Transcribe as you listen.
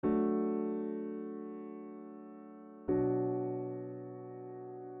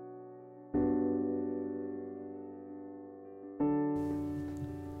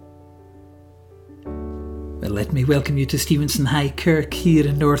Let me welcome you to Stevenson High Kirk here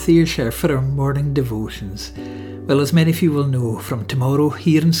in North Ayrshire for our morning devotions. Well, as many of you will know, from tomorrow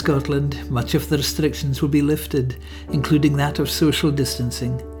here in Scotland, much of the restrictions will be lifted, including that of social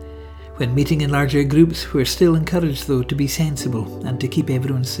distancing. When meeting in larger groups, we're still encouraged though to be sensible and to keep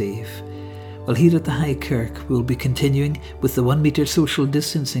everyone safe. Well, here at the High Kirk, we'll be continuing with the 1 metre social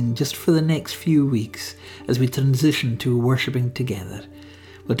distancing just for the next few weeks as we transition to worshipping together.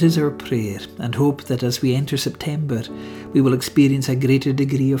 Well, it is our prayer and hope that as we enter September, we will experience a greater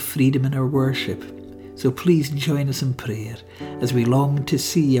degree of freedom in our worship. So please join us in prayer as we long to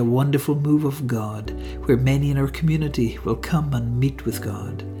see a wonderful move of God where many in our community will come and meet with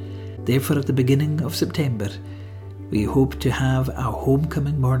God. Therefore, at the beginning of September, we hope to have a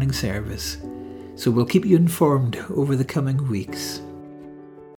homecoming morning service. So we'll keep you informed over the coming weeks.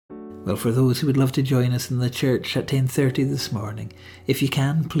 Well, for those who would love to join us in the church at 10:30 this morning, if you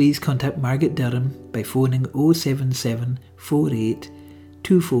can, please contact Margaret Durham by phoning 077 48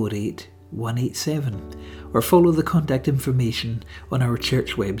 248 187 or follow the contact information on our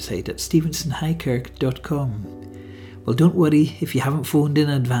church website at stevensonhighkirk.com. Well, don't worry if you haven't phoned in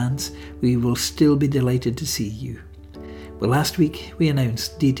advance, we will still be delighted to see you. Well, last week we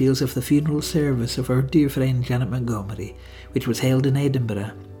announced details of the funeral service of our dear friend Janet Montgomery, which was held in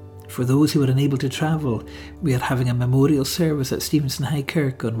Edinburgh. For those who are unable to travel, we are having a memorial service at Stevenson High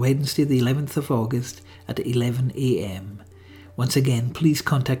Kirk on Wednesday the 11th of August at 11 a.m. Once again, please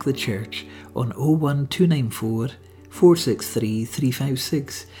contact the church on 01294 463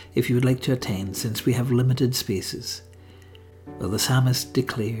 356 if you would like to attend, since we have limited spaces. Well, the psalmist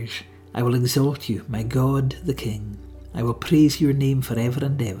declares, "I will exalt you, my God the King. I will praise your name forever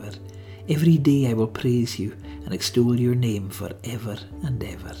and ever. Every day I will praise you and extol your name forever and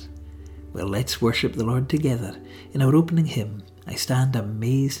ever." Well, let's worship the Lord together. In our opening hymn, I stand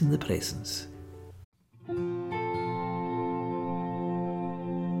amazed in the presence.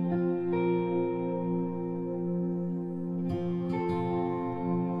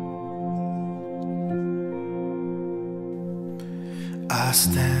 I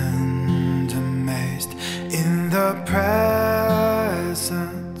stand amazed in the presence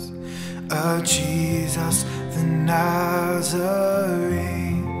of Jesus the Nazarene,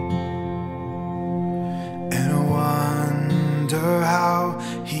 and wonder how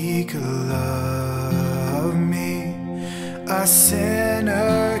he could love me, a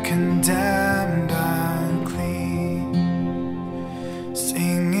sinner condemned unclean,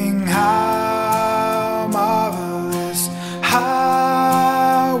 singing how marvelous,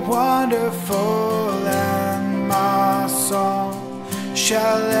 how wonderful, and my song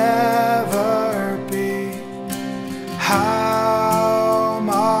shall ever be. How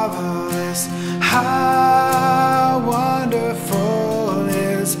marvelous, how wonderful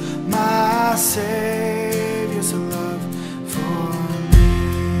is my Savior's love for me.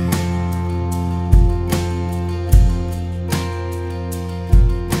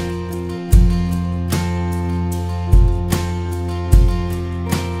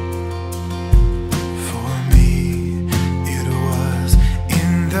 For me it was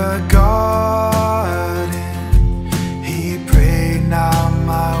in the garden, he prayed, not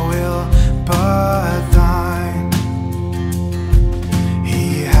my will but thine.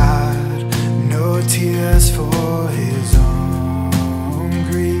 He had no tears for his own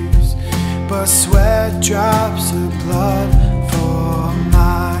griefs, but sweat drops of blood for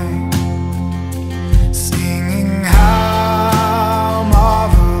mine, singing how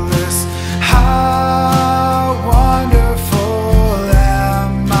marvelous, how wonderful,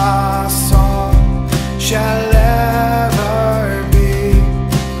 and my song shall ever be.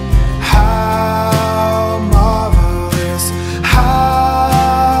 How marvelous,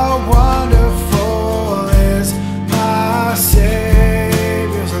 how wonderful is my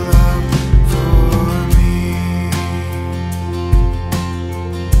Savior's love for me.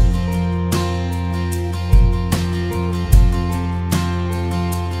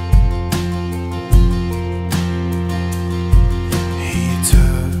 He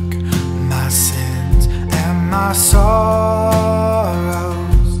took my sins and my sorrows,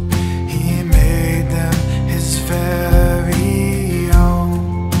 he made them his very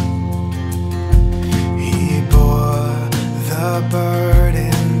own. He bore the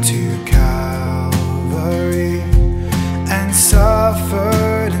burden to Calvary and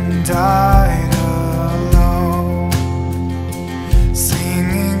suffered and died alone,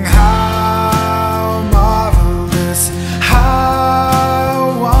 singing how marvelous,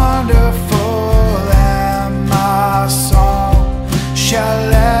 how wonderful, and my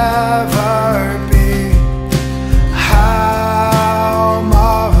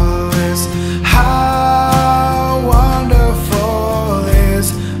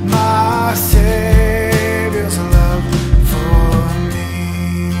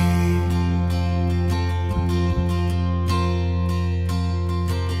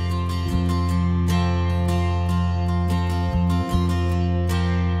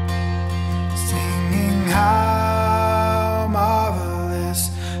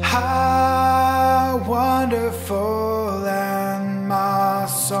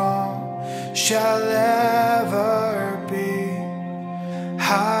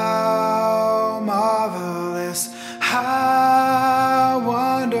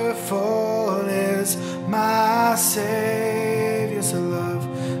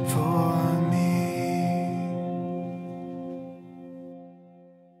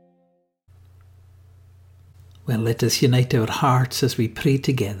Well, let us unite our hearts as we pray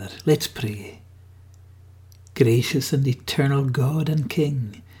together. Let's pray. Gracious and eternal God and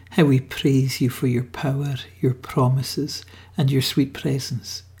King, how we praise you for your power, your promises, and your sweet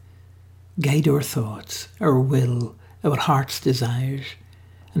presence. Guide our thoughts, our will, our heart's desires,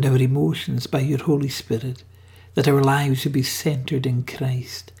 and our emotions by your Holy Spirit, that our lives will be centred in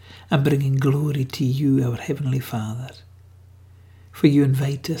Christ and bringing glory to you, our Heavenly Father. For you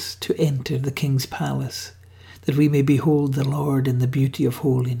invite us to enter the King's palace, that we may behold the Lord in the beauty of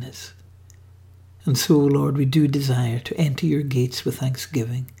holiness. And so, Lord, we do desire to enter your gates with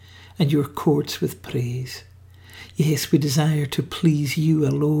thanksgiving and your courts with praise. Yes, we desire to please you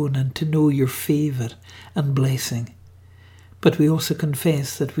alone and to know your favour and blessing. But we also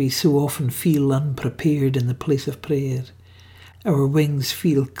confess that we so often feel unprepared in the place of prayer. Our wings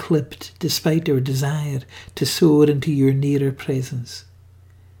feel clipped despite our desire to soar into your nearer presence.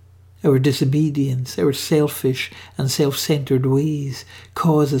 Our disobedience, our selfish and self-centred ways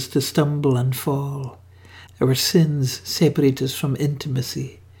cause us to stumble and fall. Our sins separate us from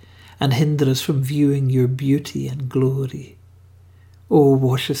intimacy and hinder us from viewing your beauty and glory. Oh,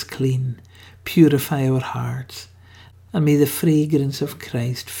 wash us clean, purify our hearts, and may the fragrance of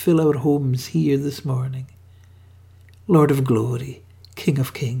Christ fill our homes here this morning. Lord of glory, King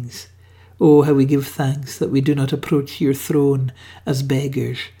of kings, oh, how we give thanks that we do not approach your throne as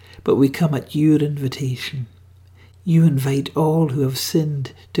beggars, but we come at your invitation. You invite all who have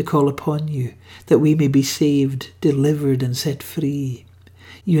sinned to call upon you, that we may be saved, delivered, and set free.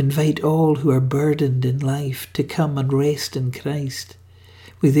 You invite all who are burdened in life to come and rest in Christ.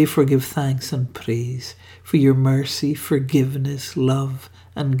 We therefore give thanks and praise for your mercy, forgiveness, love,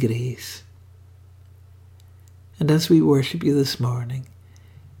 and grace. And as we worship you this morning,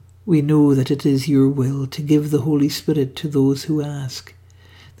 we know that it is your will to give the Holy Spirit to those who ask.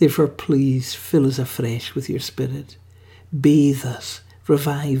 Therefore, please fill us afresh with your Spirit. Bathe us,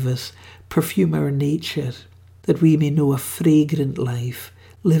 revive us, perfume our nature, that we may know a fragrant life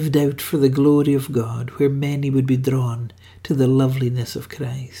lived out for the glory of God, where many would be drawn to the loveliness of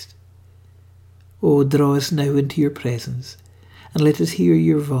Christ. Oh, draw us now into your presence, and let us hear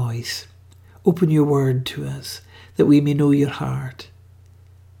your voice. Open your word to us, that we may know your heart.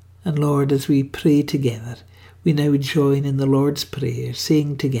 And Lord, as we pray together, we now join in the Lord's Prayer,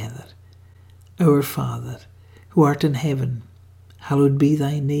 saying together, Our Father, who art in heaven, hallowed be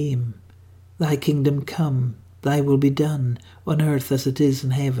thy name. Thy kingdom come, thy will be done, on earth as it is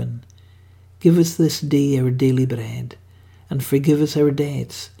in heaven. Give us this day our daily bread, and forgive us our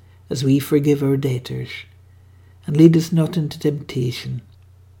debts, as we forgive our debtors. And lead us not into temptation,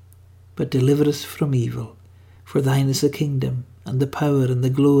 but deliver us from evil. For thine is the kingdom, and the power, and the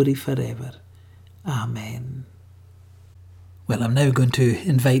glory forever. Amen. Well, I'm now going to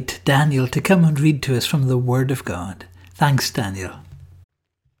invite Daniel to come and read to us from the Word of God. Thanks, Daniel.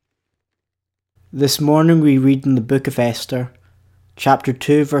 This morning we read in the book of Esther, chapter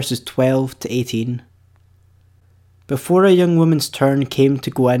 2, verses 12 to 18. Before a young woman's turn came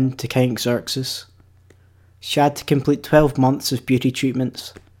to go in to King Xerxes, she had to complete 12 months of beauty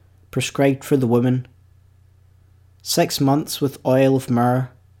treatments, prescribed for the woman, 6 months with oil of myrrh,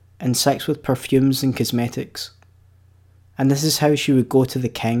 and 6 with perfumes and cosmetics. And this is how she would go to the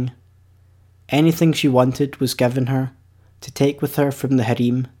king. Anything she wanted was given her, to take with her from the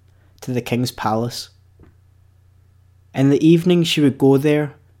harem to the king's palace. In the evening she would go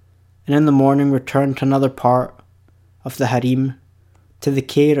there, and in the morning return to another part of the harem, to the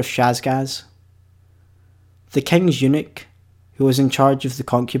care of Shashgaz, the king's eunuch, who was in charge of the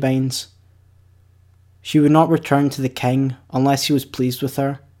concubines. She would not return to the king unless he was pleased with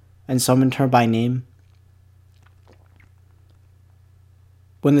her and summoned her by name.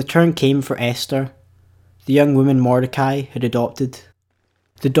 When the turn came for Esther, the young woman Mordecai had adopted,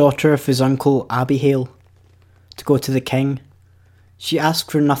 the daughter of his uncle Abihail, to go to the king, she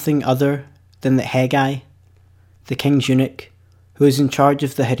asked for nothing other than that Hegai, the king's eunuch, who was in charge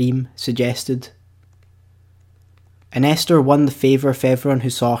of the harem, suggested. And Esther won the favour of everyone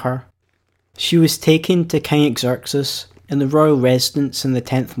who saw her. She was taken to King Xerxes in the royal residence in the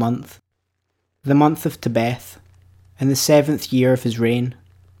 10th month, the month of Tebeth, in the 7th year of his reign.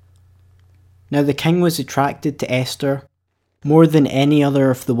 Now the king was attracted to Esther more than any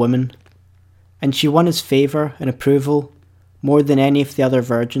other of the women, and she won his favour and approval more than any of the other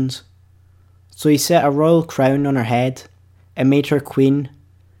virgins. So he set a royal crown on her head and made her queen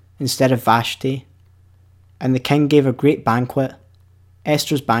instead of Vashti, and the king gave a great banquet,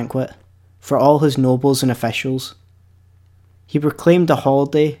 Esther's banquet, for all his nobles and officials. He proclaimed a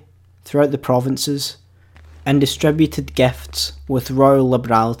holiday throughout the provinces and distributed gifts with royal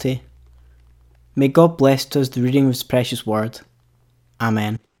liberality. May God bless to us the reading of His precious word.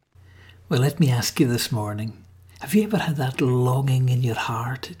 Amen. Well, let me ask you this morning, have you ever had that longing in your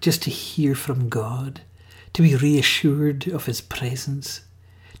heart just to hear from God, to be reassured of His presence,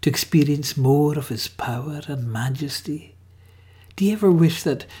 to experience more of His power and majesty? Do you ever wish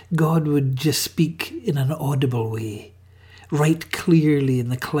that God would just speak in an audible way, write clearly in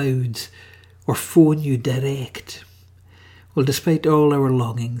the clouds, or phone you direct? Well, despite all our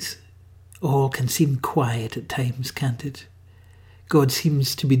longings, all can seem quiet at times, can't it? God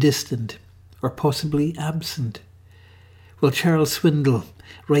seems to be distant, or possibly absent. Well, Charles Swindoll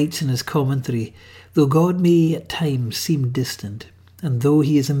writes in his commentary, though God may at times seem distant, and though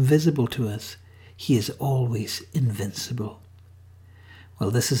He is invisible to us, He is always invincible. Well,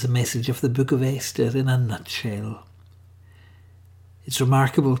 this is the message of the Book of Esther in a nutshell. It's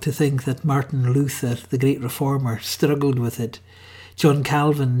remarkable to think that Martin Luther, the great reformer, struggled with it. John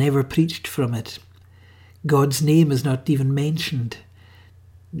Calvin never preached from it. God's name is not even mentioned.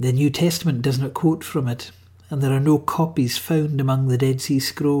 The New Testament does not quote from it, and there are no copies found among the Dead Sea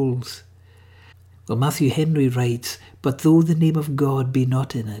Scrolls. Well, Matthew Henry writes, but though the name of God be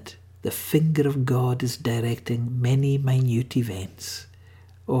not in it, the finger of God is directing many minute events.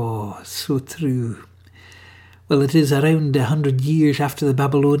 Oh, so true. Well, it is around 100 years after the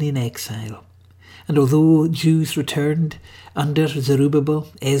Babylonian exile, and although Jews returned under Zerubbabel,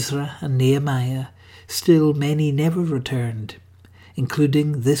 Ezra and Nehemiah, still many never returned,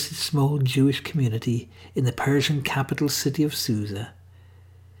 including this small Jewish community in the Persian capital city of Susa.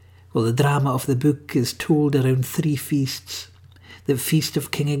 Well, the drama of the book is told around 3 feasts: the feast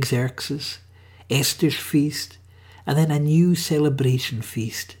of King Xerxes, Esther's feast, and then a new celebration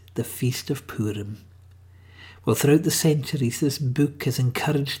feast, the Feast of Purim. Well, throughout the centuries, this book has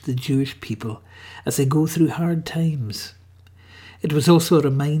encouraged the Jewish people as they go through hard times. It was also a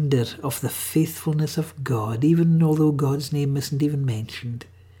reminder of the faithfulness of God, even although God's name isn't even mentioned.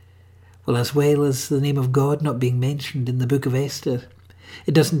 Well, as well as the name of God not being mentioned in the Book of Esther,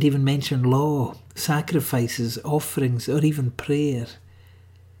 it doesn't even mention law, sacrifices, offerings, or even prayer.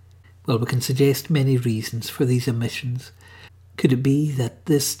 Well, we can suggest many reasons for these omissions. Could it be that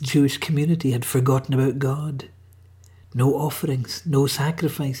this Jewish community had forgotten about God? No offerings, no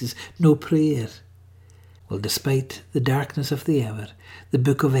sacrifices, no prayer. Well, despite the darkness of the hour, the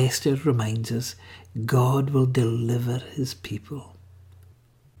Book of Esther reminds us God will deliver His people.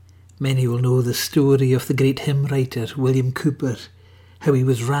 Many will know the story of the great hymn writer William Cowper, how he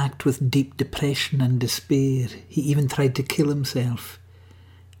was racked with deep depression and despair. He even tried to kill himself.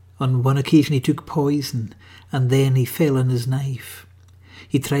 On one occasion he took poison, and then he fell on his knife.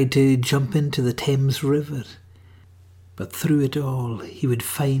 He tried to jump into the Thames River. But through it all he would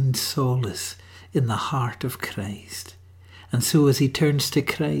find solace in the heart of Christ. And so as he turns to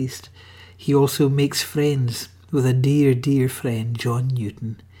Christ, he also makes friends with a dear, dear friend, John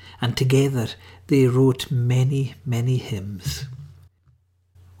Newton, and together they wrote many, many hymns.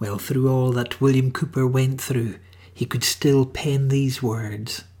 Well, through all that William Cowper went through, he could still pen these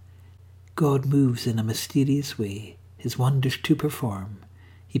words: God moves in a mysterious way, His wonders to perform.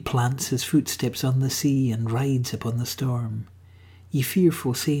 He plants His footsteps on the sea and rides upon the storm. Ye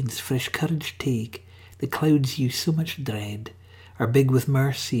fearful saints, fresh courage take, the clouds you so much dread are big with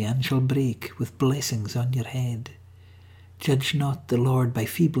mercy and shall break with blessings on your head. Judge not the Lord by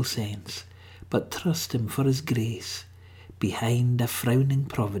feeble sense, but trust Him for His grace. Behind a frowning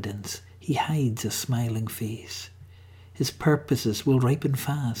providence He hides a smiling face. His purposes will ripen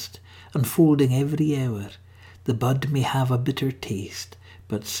fast, unfolding every hour. The bud may have a bitter taste,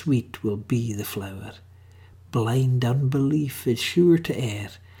 but sweet will be the flower. Blind unbelief is sure to err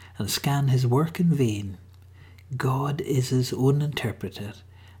and scan His work in vain. God is His own interpreter,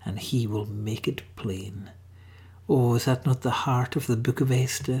 and He will make it plain. Oh, is that not the heart of the Book of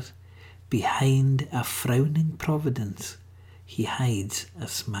Esther? Behind a frowning providence, He hides a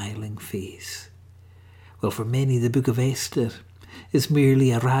smiling face. Well, for many, the Book of Esther is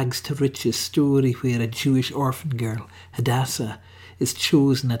merely a rags-to-riches story where a Jewish orphan girl, Hadassah, is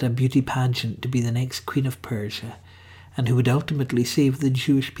chosen at a beauty pageant to be the next Queen of Persia, and who would ultimately save the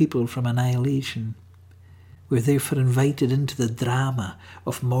Jewish people from annihilation. We're therefore invited into the drama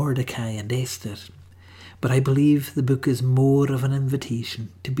of Mordecai and Esther. But I believe the book is more of an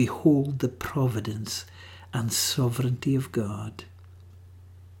invitation to behold the providence and sovereignty of God.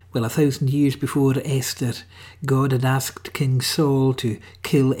 Well, 1,000 years before Esther, God had asked King Saul to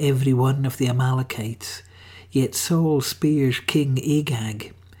kill every one of the Amalekites, yet Saul spares King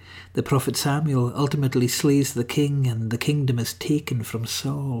Agag. The prophet Samuel ultimately slays the king, and the kingdom is taken from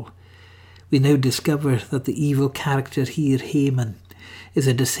Saul. We now discover that the evil character here, Haman, is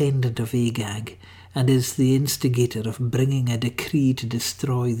a descendant of Agag and is the instigator of bringing a decree to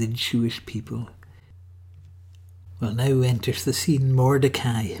destroy the Jewish people. Well, now enters the scene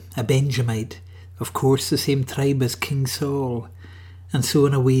Mordecai, a Benjamite, of course the same tribe as King Saul, and so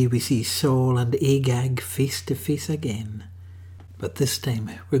in a way we see Saul and Agag face to face again. But this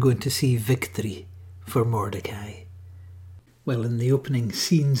time we're going to see victory for Mordecai. Well, in the opening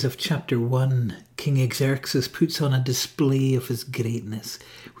scenes of chapter 1, King Xerxes puts on a display of his greatness,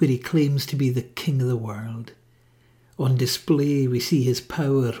 where he claims to be the king of the world. On display we see his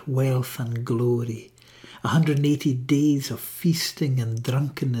power, wealth and glory. 180 days of feasting and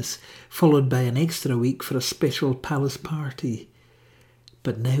drunkenness, followed by an extra week for a special palace party.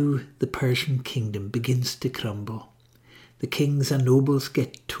 But now the Persian kingdom begins to crumble. The kings and nobles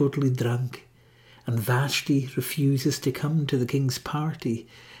get totally drunk, and Vashti refuses to come to the king's party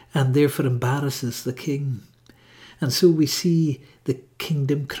and therefore embarrasses the king. And so we see the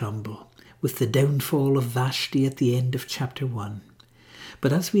kingdom crumble with the downfall of Vashti at the end of chapter 1.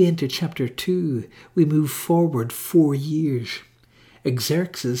 But as we enter chapter 2, we move forward 4 years.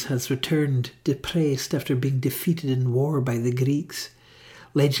 Xerxes has returned depressed after being defeated in war by the Greeks.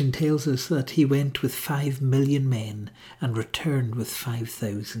 Legend tells us that he went with 5 million men and returned with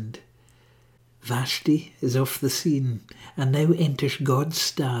 5,000. Vashti is off the scene and now enters God's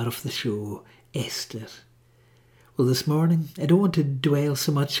star of the show, Esther. Well, this morning I don't want to dwell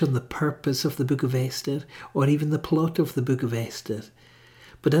so much on the purpose of the book of Esther or even the plot of the book of Esther.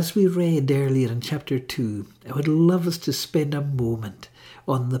 But as we read earlier in chapter 2, I would love us to spend a moment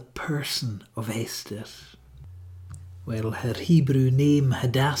on the person of Esther. Well, her Hebrew name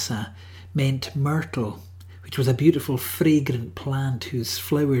Hadassah meant myrtle, which was a beautiful fragrant plant whose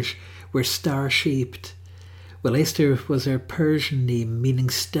flowers were star-shaped. Well, Esther was her Persian name, meaning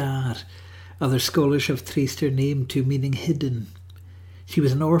star. Other scholars have traced her name to meaning hidden. She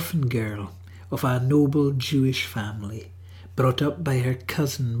was an orphan girl of a noble Jewish family, brought up by her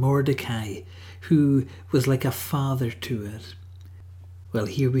cousin Mordecai, who was like a father to her. Well,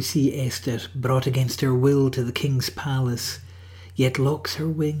 here we see Esther brought against her will to the king's palace, yet locks her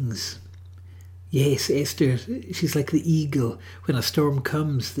wings. Yes, Esther, she's like the eagle. When a storm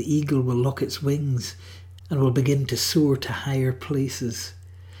comes, the eagle will lock its wings and will begin to soar to higher places.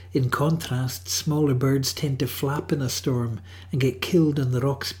 In contrast, smaller birds tend to flap in a storm and get killed on the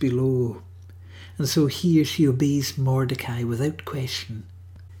rocks below. And so here she obeys Mordecai without question.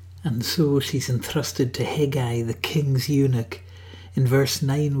 And so she's entrusted to Hegai, the king's eunuch. In verse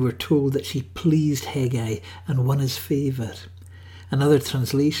 9 we're told that she pleased Hegai and won his favour. Another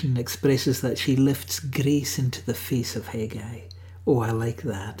translation expresses that she lifts grace into the face of Hegai. Oh, I like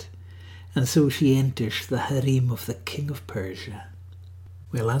that. And so she enters the harem of the king of Persia.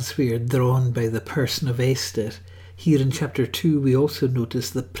 Well, as we are drawn by the person of Esther, here in chapter 2 we also notice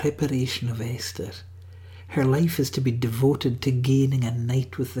the preparation of Esther. Her life is to be devoted to gaining a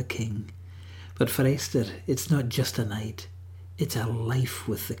night with the king. But for Esther, it's not just a night, it's a life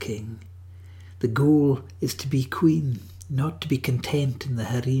with the king. The goal is to be queen, not to be content in the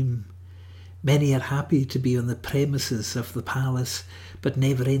harem. Many are happy to be on the premises of the palace, but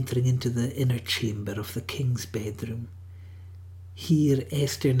never entering into the inner chamber of the king's bedroom. Here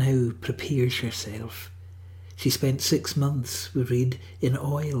Esther now prepares herself. She spent 6 months, we read, in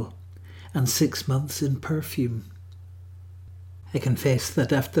oil, and 6 months in perfume. I confess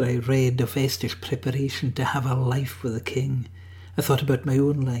that after I read of Esther's preparation to have a life with the king, I thought about my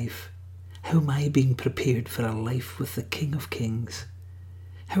own life. How am I being prepared for a life with the King of Kings?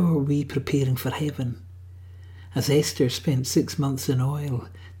 How are we preparing for heaven? As Esther spent 6 months in oil,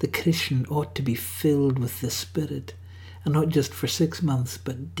 the Christian ought to be filled with the Spirit, and not just for 6 months,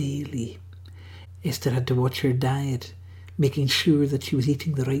 but daily. Esther had to watch her diet, making sure that she was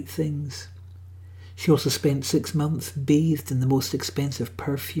eating the right things. She also spent 6 months bathed in the most expensive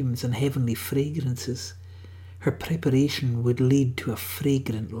perfumes and heavenly fragrances. Her preparation would lead to a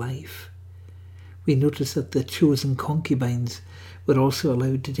fragrant life. We notice that the chosen concubines were also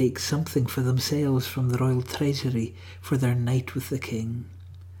allowed to take something for themselves from the royal treasury for their night with the king.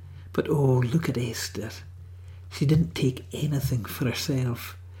 But oh, look at Esther. She didn't take anything for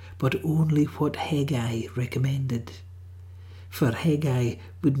herself, but only what Hegai recommended. For Hegai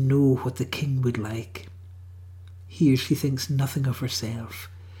would know what the king would like. Here she thinks nothing of herself,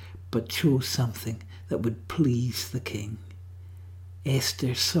 but chose something that would please the king.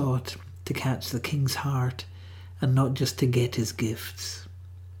 Esther sought to catch the king's heart and not just to get his gifts.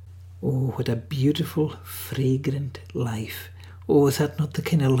 Oh, what a beautiful, fragrant life. Oh, is that not the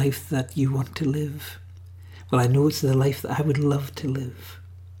kind of life that you want to live? Well, I know it's the life that I would love to live.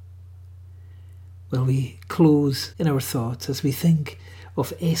 Well, we close in our thoughts as we think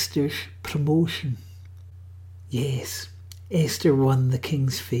of Esther's promotion. Yes, Esther won the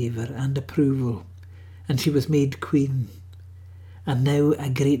king's favour and approval, and she was made queen. And now a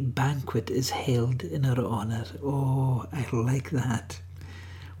great banquet is held in her honour. Oh, I like that.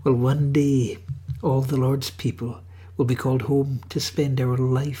 Well, one day all the Lord's people will be called home to spend our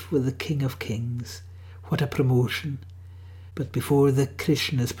life with the King of Kings. What a promotion. But before the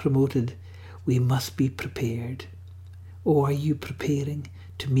Christian is promoted, we must be prepared. Oh, are you preparing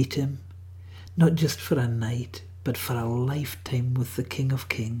to meet him? Not just for a night, but for a lifetime with the King of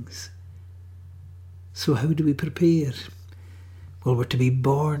Kings. So how do we prepare? Well, we're to be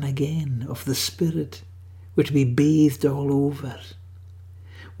born again of the Spirit. We're to be bathed all over.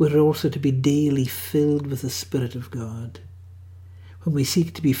 We're also to be daily filled with the Spirit of God. When we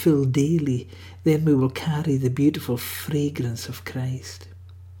seek to be filled daily, then we will carry the beautiful fragrance of Christ.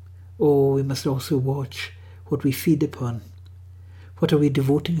 Oh, we must also watch what we feed upon. What are we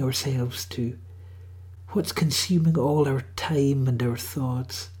devoting ourselves to? What's consuming all our time and our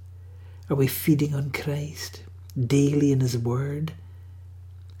thoughts? Are we feeding on Christ daily in His Word?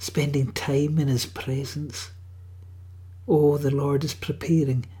 Spending time in His presence? Oh, the Lord is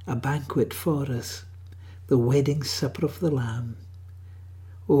preparing a banquet for us, the wedding supper of the Lamb.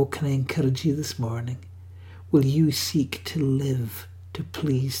 Oh, can I encourage you this morning? Will you seek to live to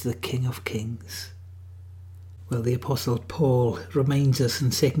please the King of Kings? Well, the Apostle Paul reminds us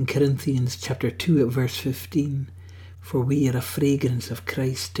in 2 Corinthians chapter 2 at verse 15, "For we are a fragrance of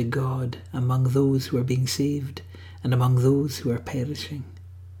Christ to God among those who are being saved and among those who are perishing."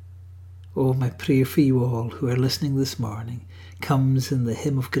 Oh, my prayer for you all who are listening this morning comes in the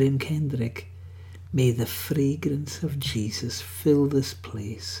hymn of Graham Kendrick. May the fragrance of Jesus fill this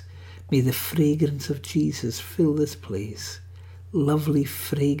place. May the fragrance of Jesus fill this place. Lovely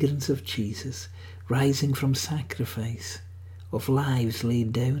fragrance of Jesus, rising from sacrifice, of lives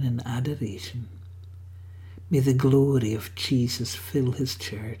laid down in adoration. May the glory of Jesus fill His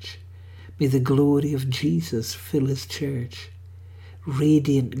church. May the glory of Jesus fill His church.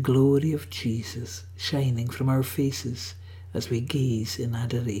 Radiant glory of Jesus shining from our faces as we gaze in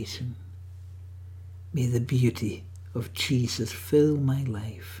adoration. May the beauty of Jesus fill my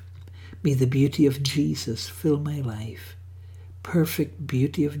life. May the beauty of Jesus fill my life. Perfect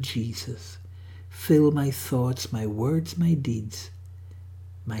beauty of Jesus, fill my thoughts, my words, my deeds.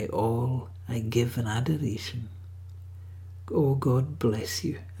 My all I give in adoration. Oh, God bless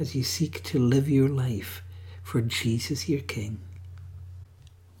you as you seek to live your life for Jesus your King.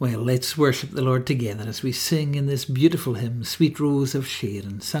 Well, let's worship the Lord together as we sing in this beautiful hymn, Sweet Rose of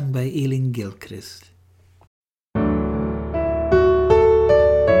Sharon, sung by Aileen Gilchrist.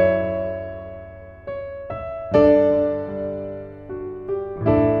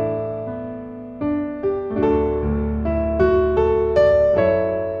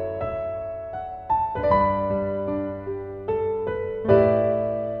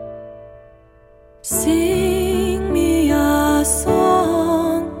 Sing me a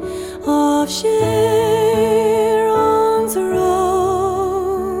song of Sharon's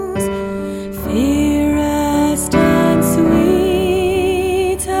rose, fairest and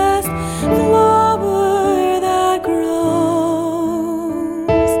sweetest flower that grows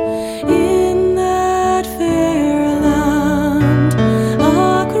in that fair land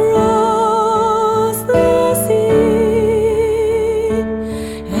across the sea,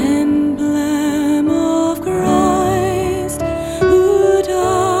 emblem of Christ who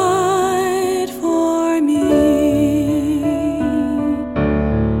died for me.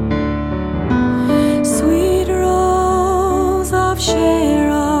 Sweet rose of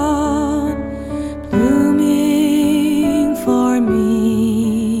Sharon, blooming for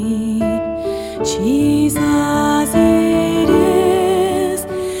me, Jesus, it is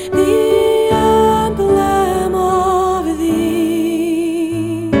the emblem of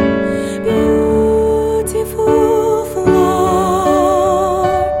thee, beautiful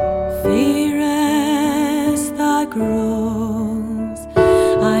flower, fairest that grows.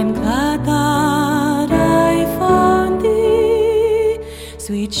 I'm glad that I found thee,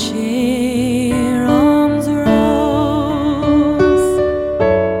 sweet Sharon's rose.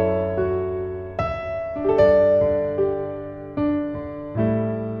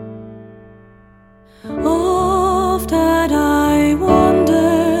 Oft had I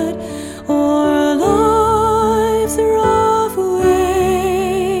wandered o'er life's rough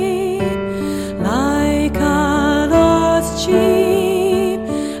way, like a lost sheep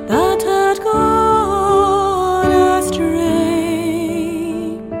that had gone astray.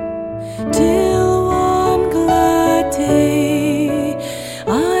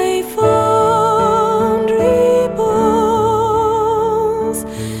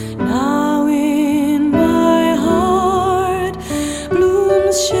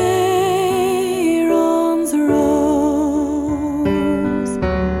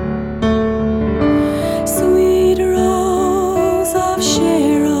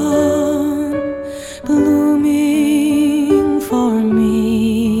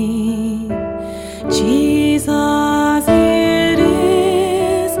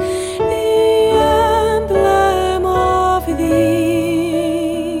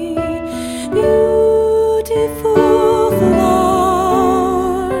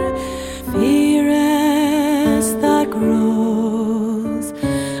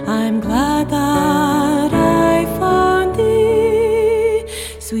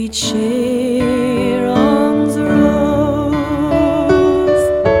 sweet Sharon's rose.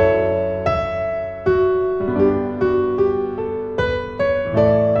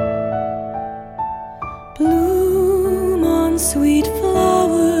 Bloom on, sweet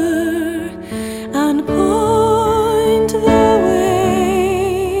flower, and point the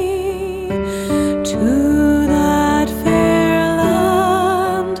way to that fair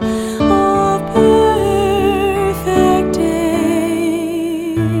land of perfect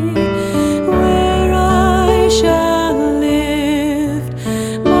day, where I shall lift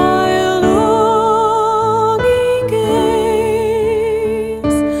my longing gaze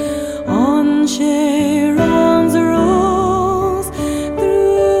on Sharon's rose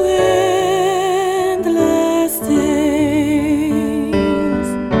through endless days.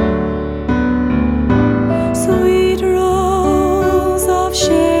 Sweet rose of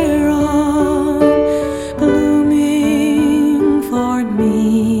Sharon, blooming for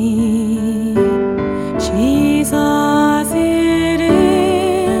me, Jesus, it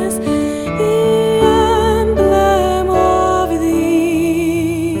is the emblem of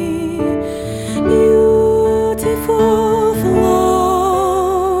thee, beautiful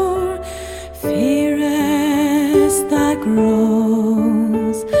flower, fairest that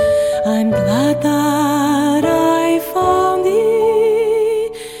grows. I'm glad that I found thee,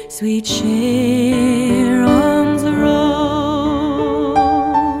 sweet Sharon's rose.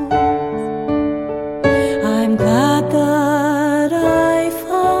 I'm glad that I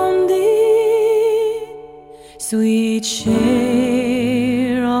found thee, sweet Sharon's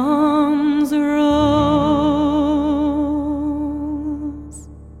rose.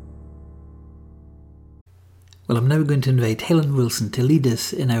 Well, I'm now going to invite Helen Wilson to lead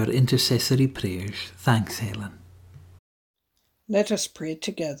us in our intercessory prayers. Thanks, Helen. Let us pray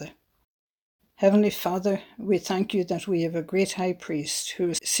together. Heavenly Father, we thank you that we have a great high priest who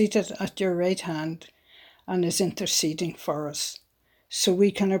is seated at your right hand and is interceding for us, so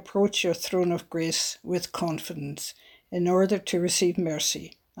we can approach your throne of grace with confidence in order to receive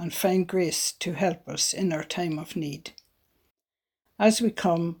mercy and find grace to help us in our time of need. As we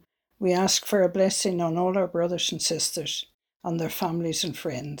come, we ask for a blessing on all our brothers and sisters and their families and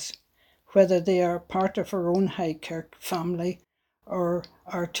friends, whether they are part of our own High Kirk family or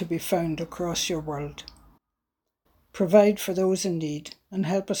are to be found across your world. Provide for those in need and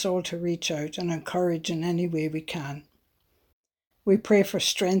help us all to reach out and encourage in any way we can. We pray for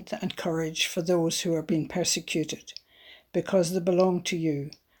strength and courage for those who are being persecuted because they belong to you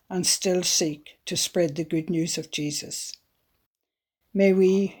and still seek to spread the good news of Jesus. May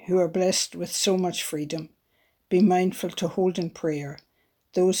we, who are blessed with so much freedom, be mindful to hold in prayer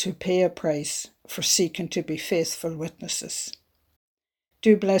those who pay a price for seeking to be faithful witnesses.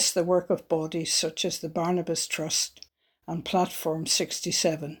 Do bless the work of bodies such as the Barnabas Trust and Platform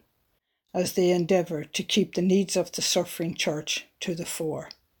 67 as they endeavour to keep the needs of the suffering church to the fore.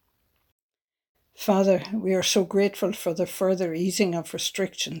 Father, we are so grateful for the further easing of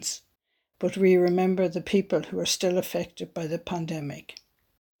restrictions, but we remember the people who are still affected by the pandemic.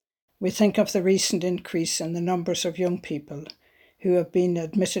 We think of the recent increase in the numbers of young people who have been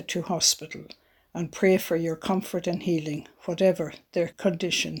admitted to hospital and pray for your comfort and healing, whatever their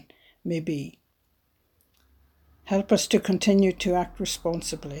condition may be. Help us to continue to act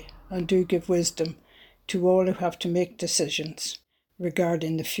responsibly and do give wisdom to all who have to make decisions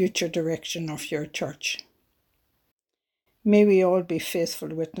regarding the future direction of your church. May we all be faithful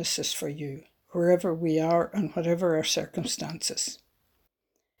witnesses for you, wherever we are and whatever our circumstances.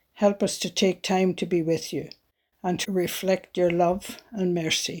 Help us to take time to be with you and to reflect your love and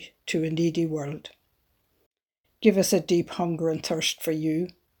mercy to a needy world. Give us a deep hunger and thirst for you,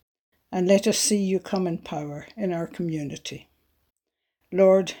 and let us see you come in power in our community.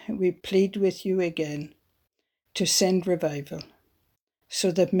 Lord, we plead with you again to send revival,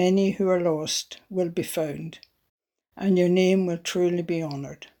 so that many who are lost will be found, and your name will truly be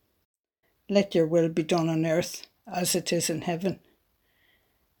honoured. Let your will be done on earth as it is in heaven.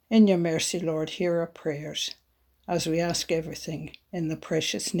 In your mercy, Lord, hear our prayers, as we ask everything in the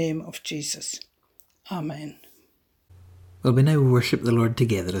precious name of Jesus. Amen. Well, we now worship the Lord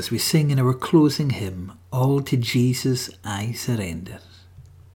together as we sing in our closing hymn, All to Jesus I Surrender.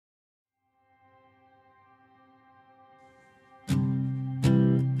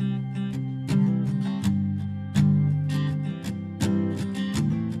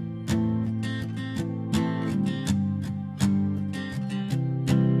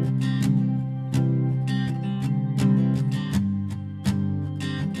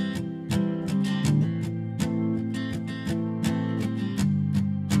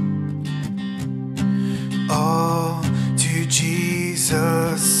 All to Jesus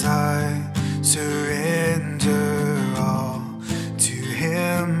Jesus, I surrender all. To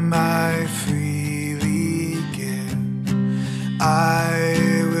Him I freely give. I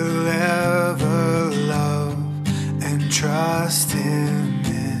will ever love and trust Him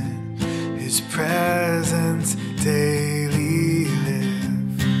in His presence daily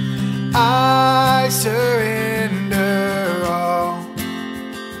live. I surrender all.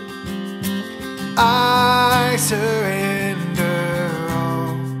 I surrender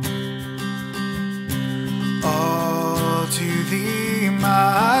all to Thee,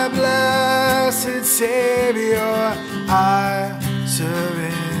 my blessed Savior. I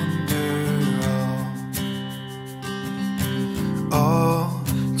surrender all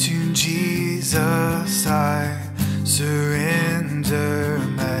to Jesus. I surrender.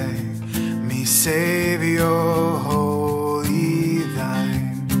 Make me Savior wholly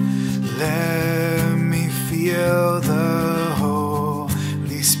Thine. Let me feel the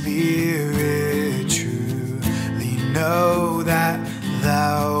Holy Spirit, truly know that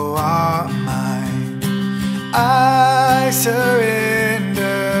Thou art mine. I surrender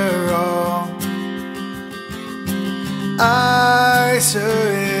all. I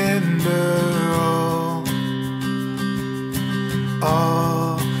surrender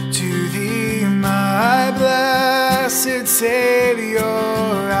all to Thee, my blessed Savior.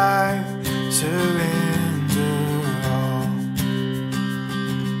 I surrender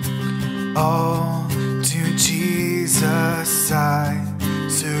all to Jesus. I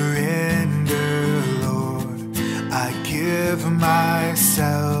surrender, Lord. I give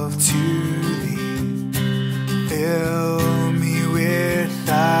myself to Thee. Fill me with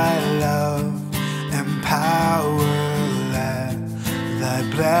Thy love and power. Let Thy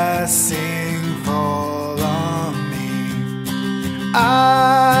blessing fall on me.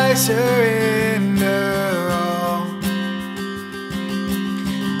 I surrender all.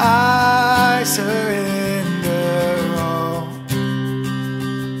 I surrender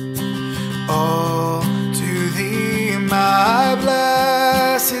all to Thee, my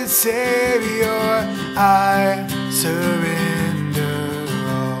blessed Savior. I surrender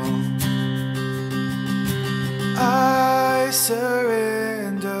all. I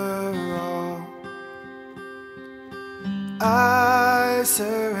surrender all. I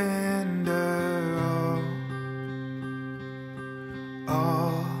surrender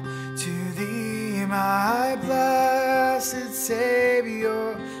all to Thee, my blessed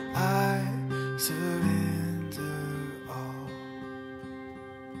Savior. I surrender all.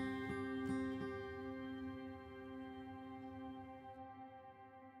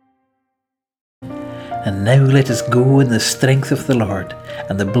 And now let us go in the strength of the Lord,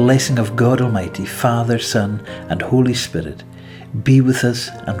 and the blessing of God Almighty, Father, Son, and Holy Spirit be with us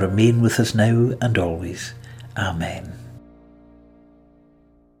and remain with us now and always. Amen.